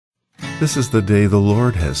This is the day the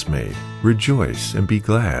Lord has made. Rejoice and be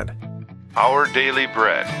glad. Our Daily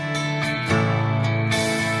Bread.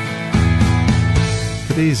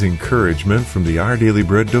 Today's encouragement from the Our Daily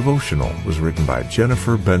Bread devotional was written by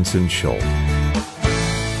Jennifer Benson Schuldt.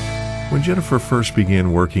 When Jennifer first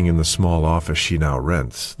began working in the small office she now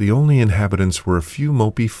rents, the only inhabitants were a few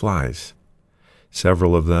mopey flies.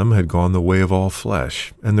 Several of them had gone the way of all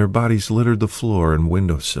flesh, and their bodies littered the floor and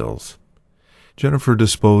windowsills. Jennifer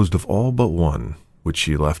disposed of all but one, which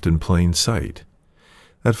she left in plain sight.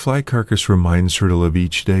 That fly carcass reminds her to live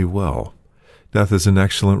each day well. Death is an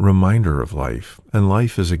excellent reminder of life, and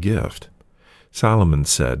life is a gift. Solomon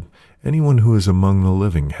said, "Anyone who is among the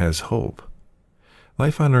living has hope."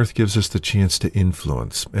 Life on earth gives us the chance to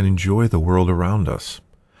influence and enjoy the world around us.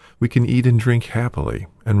 We can eat and drink happily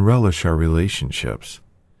and relish our relationships.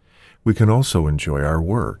 We can also enjoy our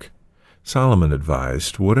work. Solomon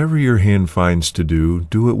advised, "Whatever your hand finds to do,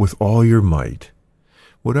 do it with all your might."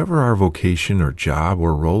 Whatever our vocation or job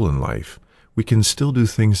or role in life, we can still do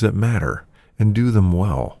things that matter and do them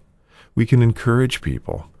well. We can encourage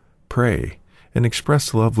people, pray, and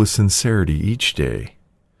express love with sincerity each day.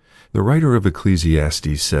 The writer of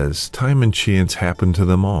Ecclesiastes says, "Time and chance happen to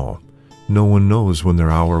them all. No one knows when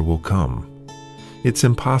their hour will come." It's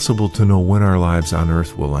impossible to know when our lives on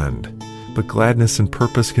earth will end, but gladness and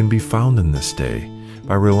purpose can be found in this day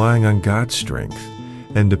by relying on God's strength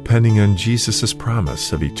and depending on Jesus'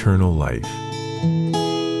 promise of eternal life.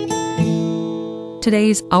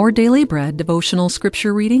 Today's Our Daily Bread devotional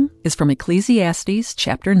scripture reading is from Ecclesiastes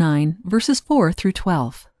chapter 9, verses 4 through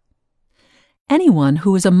 12. Anyone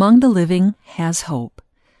who is among the living has hope.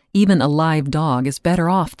 Even a live dog is better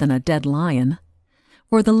off than a dead lion.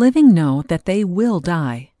 For the living know that they will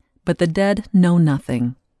die, but the dead know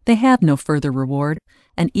nothing. They have no further reward,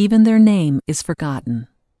 and even their name is forgotten.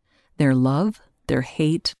 Their love, their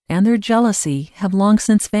hate, and their jealousy have long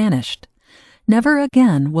since vanished. Never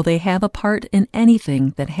again will they have a part in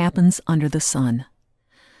anything that happens under the sun.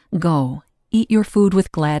 Go, eat your food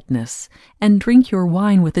with gladness, and drink your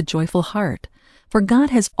wine with a joyful heart, for God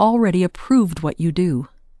has already approved what you do.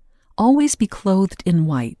 Always be clothed in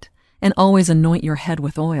white, and always anoint your head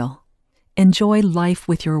with oil. Enjoy life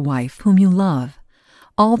with your wife, whom you love,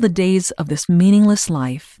 all the days of this meaningless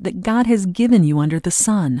life that God has given you under the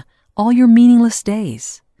sun, all your meaningless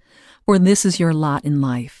days. For this is your lot in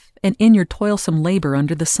life, and in your toilsome labor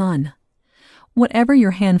under the sun. Whatever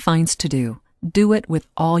your hand finds to do, do it with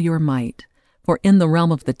all your might. For in the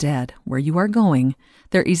realm of the dead, where you are going,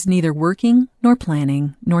 there is neither working, nor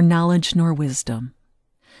planning, nor knowledge, nor wisdom.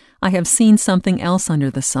 I have seen something else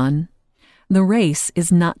under the sun. The race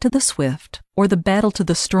is not to the swift, or the battle to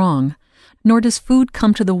the strong, nor does food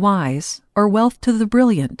come to the wise, or wealth to the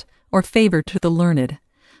brilliant, or favor to the learned,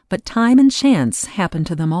 but time and chance happen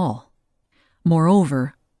to them all.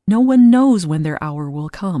 Moreover, no one knows when their hour will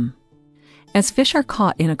come. As fish are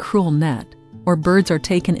caught in a cruel net, or birds are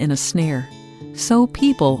taken in a snare, so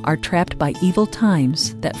people are trapped by evil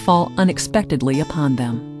times that fall unexpectedly upon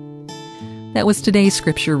them. That was today's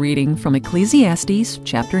scripture reading from Ecclesiastes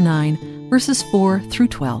chapter 9, verses 4 through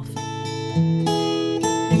 12.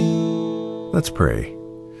 Let's pray.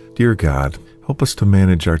 Dear God, help us to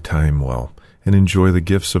manage our time well and enjoy the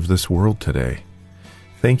gifts of this world today.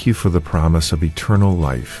 Thank you for the promise of eternal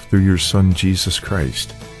life through your Son, Jesus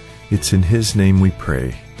Christ. It's in His name we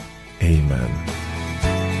pray. Amen.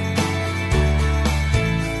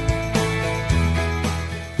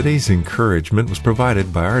 Today's encouragement was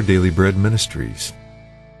provided by Our Daily Bread Ministries.